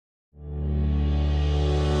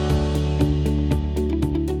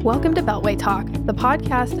Welcome to Beltway Talk, the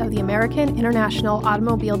podcast of the American International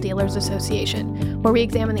Automobile Dealers Association, where we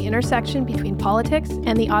examine the intersection between politics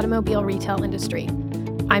and the automobile retail industry.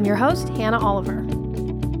 I'm your host, Hannah Oliver.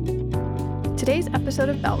 Today's episode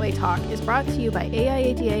of Beltway Talk is brought to you by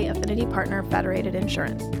AIADA Affinity Partner Federated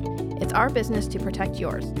Insurance. It's our business to protect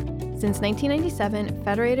yours. Since 1997,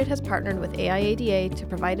 Federated has partnered with AIADA to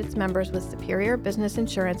provide its members with superior business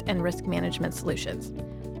insurance and risk management solutions.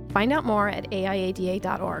 Find out more at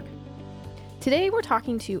aiada.org. Today, we're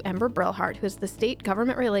talking to Ember Brilhart, who is the State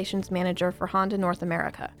Government Relations Manager for Honda North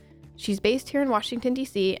America. She's based here in Washington,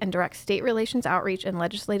 D.C., and directs state relations outreach and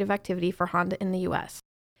legislative activity for Honda in the U.S.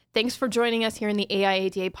 Thanks for joining us here in the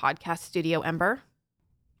AIADA podcast studio, Ember.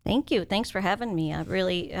 Thank you. Thanks for having me. I'm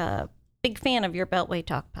really big fan of your Beltway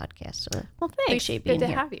Talk podcast. So Well, thanks. Appreciate being Good to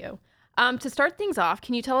here. have you. To start things off,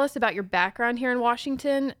 can you tell us about your background here in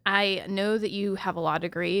Washington? I know that you have a law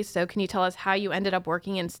degree, so can you tell us how you ended up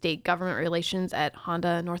working in state government relations at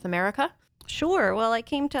Honda North America? Sure. Well, I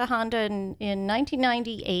came to Honda in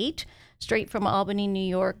 1998, straight from Albany, New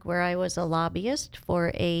York, where I was a lobbyist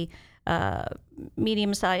for a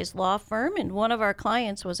medium-sized law firm, and one of our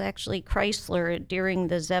clients was actually Chrysler during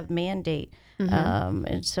the ZEV mandate.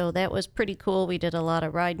 And so that was pretty cool. We did a lot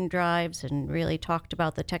of ride and drives and really talked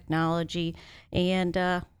about the technology. And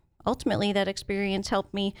ultimately, that experience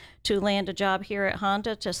helped me to land a job here at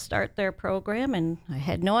Honda to start their program. And I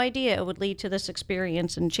had no idea it would lead to this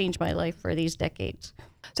experience and change my life for these decades.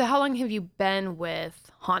 So how long have you been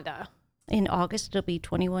with Honda? In August, it'll be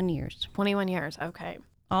 21 years, 21 years. Okay.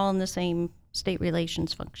 all in the same state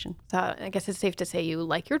relations function. So I guess it's safe to say you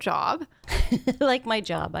like your job. Like my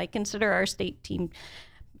job. I consider our state team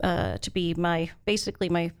to be basically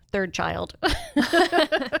my third child.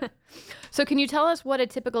 So can you tell us what a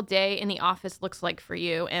typical day in the office looks like for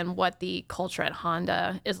you and what the culture at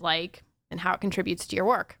Honda is like and how it contributes to your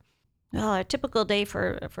work? Well, a typical day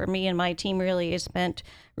for me and my team really is spent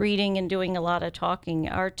reading and doing a lot of talking.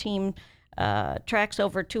 Our team tracks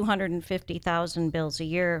over 250,000 bills a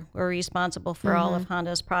year. We're responsible for all of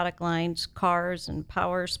Honda's product lines, cars and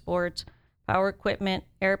power sports, power equipment,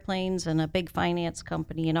 airplanes, and a big finance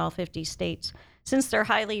company in all 50 states. Since they're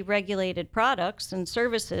highly regulated products and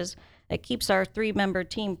services, it keeps our three-member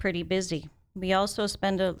team pretty busy. We also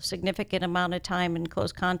spend a significant amount of time in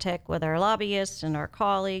close contact with our lobbyists and our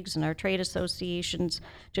colleagues and our trade associations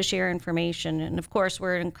to share information. And of course,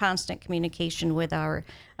 we're in constant communication with our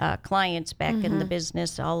clients back in the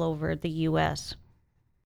business all over the U.S.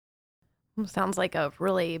 Sounds like a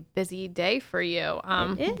really busy day for you.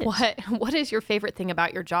 It is. What is your favorite thing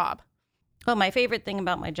about your job? Well, my favorite thing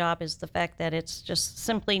about my job is the fact that it's just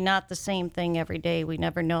simply not the same thing every day. We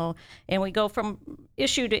never know. And we go from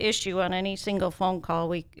issue to issue on any single phone call.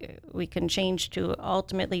 We can change to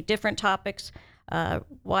ultimately different topics,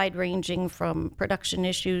 wide-ranging from production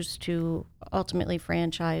issues to ultimately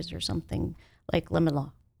franchise or something like lemon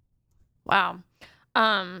law. Wow.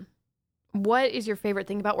 What is your favorite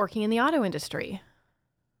thing about working in the auto industry?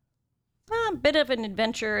 A bit of an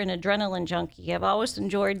adventure and adrenaline junkie. I've always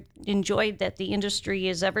enjoyed that the industry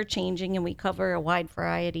is ever changing and we cover a wide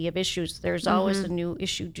variety of issues. There's always a new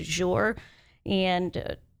issue du jour.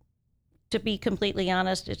 And to be completely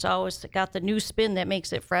honest, it's always got the new spin that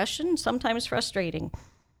makes it fresh and sometimes frustrating.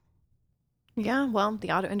 Yeah, well,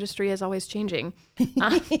 the auto industry is always changing.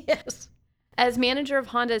 Yes. As manager of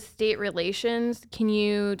Honda's state relations, can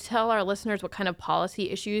you tell our listeners what kind of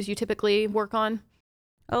policy issues you typically work on?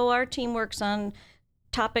 Oh, our team works on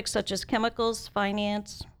topics such as chemicals,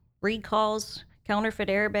 finance, recalls, counterfeit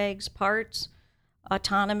airbags, parts,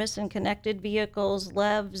 autonomous and connected vehicles,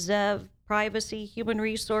 LEV, ZEV, privacy, human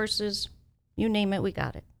resources, you name it, we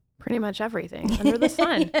got it. Pretty much everything under the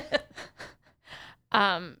sun.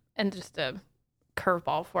 And just a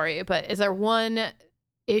curveball for you, but is there one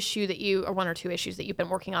issue or one or two issues that you've been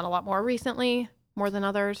working on a lot more recently, more than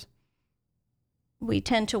others? We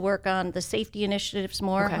tend to work on the safety initiatives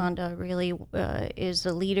more. Okay. Honda really is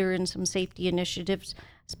a leader in some safety initiatives,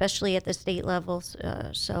 especially at the state levels.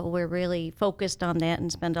 So we're really focused on that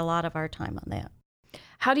and spend a lot of our time on that.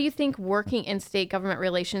 How do you think working in state government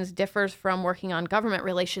relations differs from working on government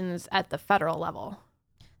relations at the federal level?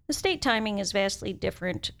 The state timing is vastly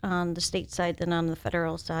different on the state side than on the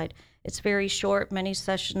federal side. It's very short. Many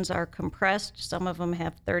sessions are compressed. Some of them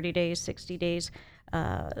have 30 days, 60 days.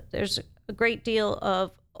 There's a great deal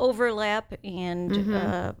of overlap,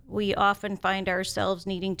 and we often find ourselves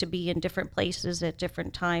needing to be in different places at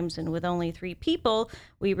different times. And with only 3 people,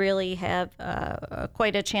 we really have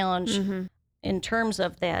quite a challenge in terms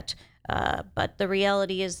of that. But the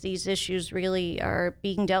reality is these issues really are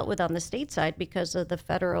being dealt with on the state side because of the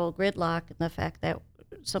federal gridlock and the fact that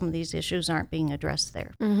some of these issues aren't being addressed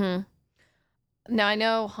there. Now, I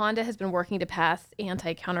know Honda has been working to pass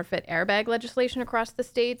anti-counterfeit airbag legislation across the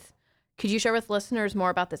states. Could you share with listeners more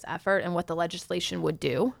about this effort and what the legislation would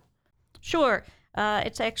do? Sure.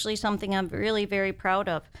 It's actually something I'm really very proud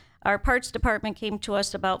of. Our parts department came to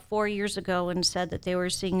us about 4 years ago and said that they were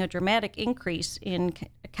seeing a dramatic increase in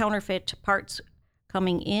counterfeit parts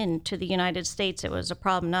coming into the United States. It was a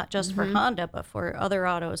problem not just for Honda, but for other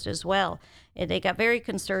autos as well. And they got very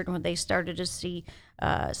concerned when they started to see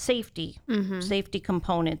safety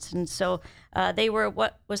components. And so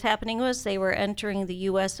what was happening was they were entering the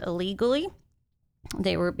U.S. illegally.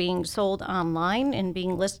 They were being sold online and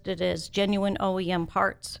being listed as genuine OEM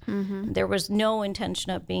parts. There was no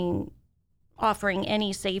intention of offering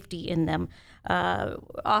any safety in them.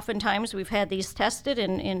 Oftentimes we've had these tested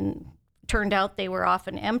and turned out they were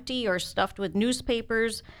often empty or stuffed with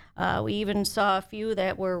newspapers. We even saw a few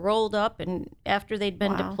that were rolled up and after they'd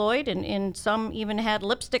been deployed, and some even had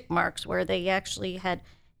lipstick marks where they actually had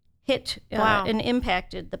hit and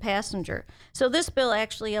impacted the passenger. So this bill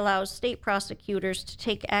actually allows state prosecutors to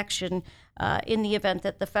take action in the event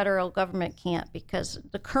that the federal government can't, because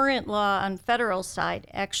the current law on federal side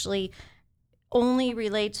actually only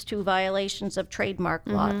relates to violations of trademark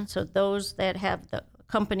law. So those that have the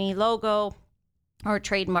company logo or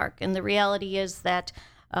trademark. And the reality is that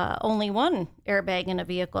only one airbag in a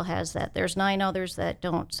vehicle has that. There's 9 others that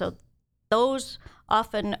don't. So those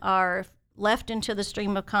often are left into the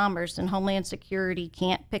stream of commerce, and Homeland Security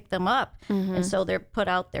can't pick them up. And so they're put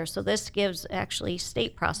out there. So this gives actually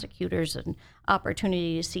state prosecutors an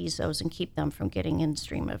opportunity to seize those and keep them from getting in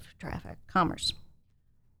stream of traffic commerce.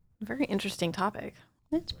 Very interesting topic.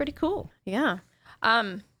 It's pretty cool. Yeah.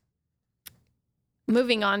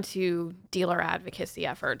 Moving on to dealer advocacy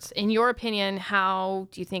efforts. In your opinion, how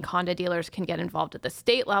do you think Honda dealers can get involved at the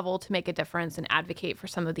state level to make a difference and advocate for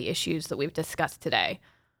some of the issues that we've discussed today?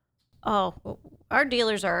 Oh, our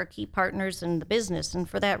dealers are our key partners in the business. And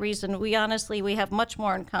for that reason, we have much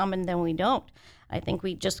more in common than we don't. I think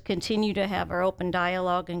we just continue to have our open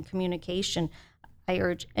dialogue and communication. I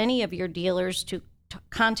urge any of your dealers to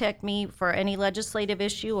contact me for any legislative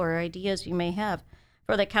issue or ideas you may have.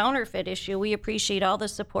 For the counterfeit issue, we appreciate all the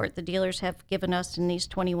support the dealers have given us in these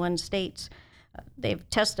 21 states. They've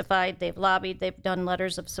testified, they've lobbied, they've done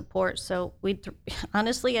letters of support. So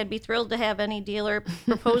honestly, I'd be thrilled to have any dealer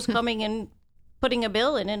propose coming and putting a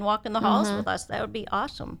bill in and walking the halls with us. That would be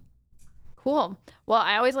awesome. Cool. Well,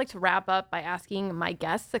 I always like to wrap up by asking my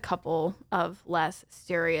guests a couple of less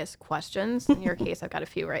serious questions. In your case, I've got a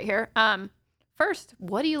few right here. First,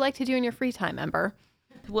 what do you like to do in your free time, Ember?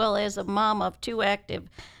 Well, as a mom of 2 active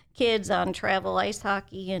kids on travel ice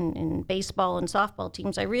hockey and baseball and softball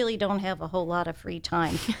teams, I really don't have a whole lot of free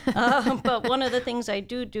time. But one of the things I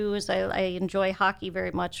do is I enjoy hockey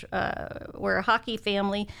very much. We're a hockey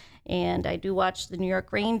family, and I do watch the New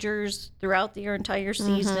York Rangers throughout their entire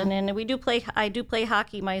season. And I do play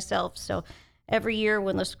hockey myself. So every year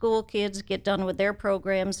when the school kids get done with their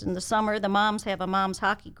programs in the summer, the moms have a mom's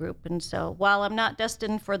hockey group. And so while I'm not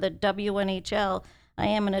destined for the WNHL, I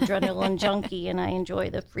am an adrenaline junkie, and I enjoy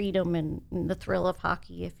the freedom and the thrill of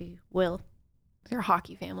hockey, if you will. You're a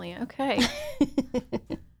hockey family. Okay.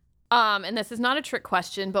 And this is not a trick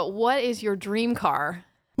question, but what is your dream car?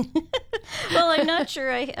 Well, I'm not sure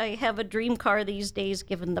I have a dream car these days,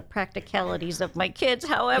 given the practicalities of my kids.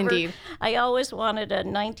 However, Indeed. I always wanted a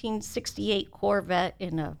 1968 Corvette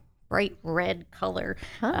in a bright red color.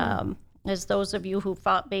 As those of you who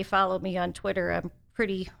may follow me on Twitter, I'm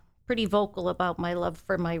pretty vocal about my love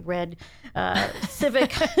for my red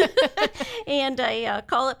Civic, and I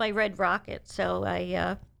call it my Red Rocket. So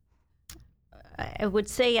I would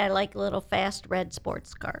say I like a little fast red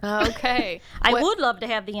sports car. Okay. I would love to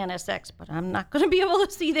have the NSX, but I'm not going to be able to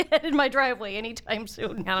see that in my driveway anytime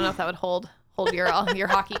soon. I don't know if that would hold your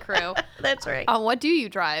hockey crew. That's right. What do you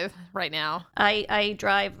drive right now? I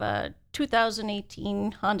drive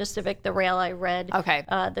 2018 Honda Civic, the Rail-I Red, Okay.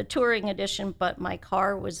 The Touring Edition, but my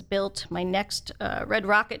car was built, my next Red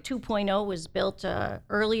Rocket 2.0 was built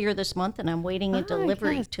earlier this month, and I'm waiting a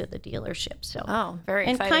delivery to the dealership. So, very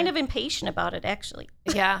exciting. And kind of impatient about it, actually.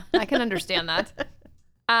 Yeah, I can understand that.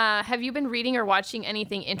 Have you been reading or watching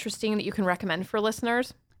anything interesting that you can recommend for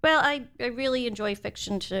listeners? Well, I really enjoy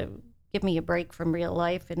fiction to give me a break from real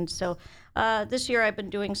life. And so this year I've been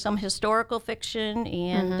doing some historical fiction,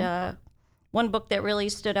 and one book that really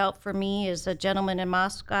stood out for me is A Gentleman in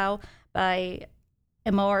Moscow by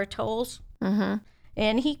Amor Towles.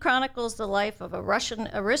 And he chronicles the life of a Russian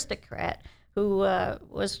aristocrat who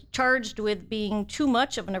was charged with being too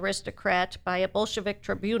much of an aristocrat by a Bolshevik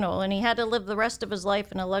tribunal, and he had to live the rest of his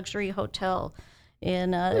life in a luxury hotel.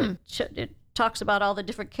 And it talks about all the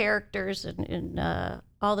different characters and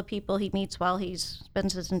all the people he meets while he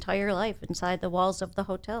spends his entire life inside the walls of the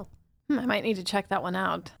hotel. I might need to check that one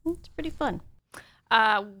out. It's pretty fun.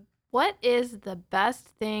 What is the best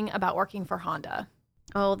thing about working for Honda?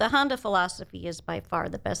 Oh, the Honda philosophy is by far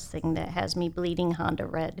the best thing that has me bleeding Honda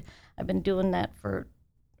red. I've been doing that for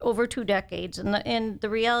over 2 decades. And the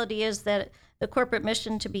reality is that the corporate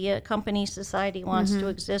mission to be a company society wants to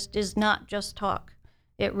exist is not just talk.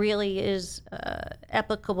 It really is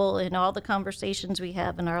applicable in all the conversations we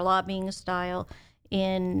have, in our lobbying style,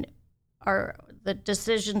 in the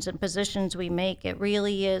decisions and positions we make. It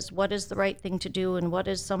really is what is the right thing to do and what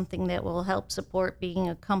is something that will help support being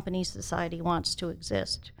a company society wants to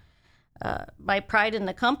exist. My pride in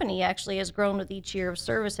the company actually has grown with each year of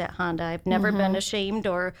service at Honda. I've never been ashamed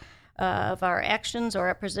of our actions or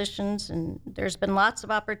our positions, and there's been lots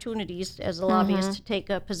of opportunities as a lobbyist to take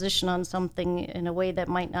a position on something in a way that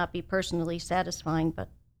might not be personally satisfying, but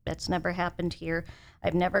that's never happened here.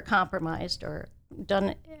 I've never compromised or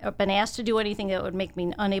been asked to do anything that would make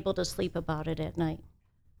me unable to sleep about it at night.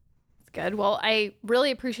 That's good. Well, I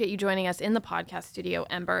really appreciate you joining us in the podcast studio,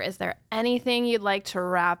 Ember. Is there anything you'd like to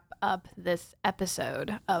wrap up this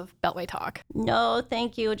episode of Beltway Talk? No,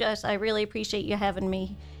 thank you, Jess. I really appreciate you having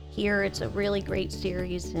me here. It's a really great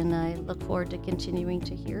series, and I look forward to continuing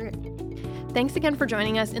to hear it. Thanks again for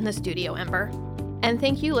joining us in the studio, Ember. And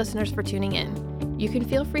thank you, listeners, for tuning in. You can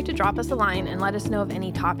feel free to drop us a line and let us know of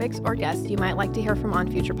any topics or guests you might like to hear from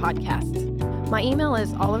on future podcasts. My email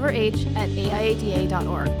is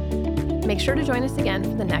oliverh@aiada.org. Make sure to join us again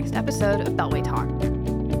for the next episode of Beltway Talk.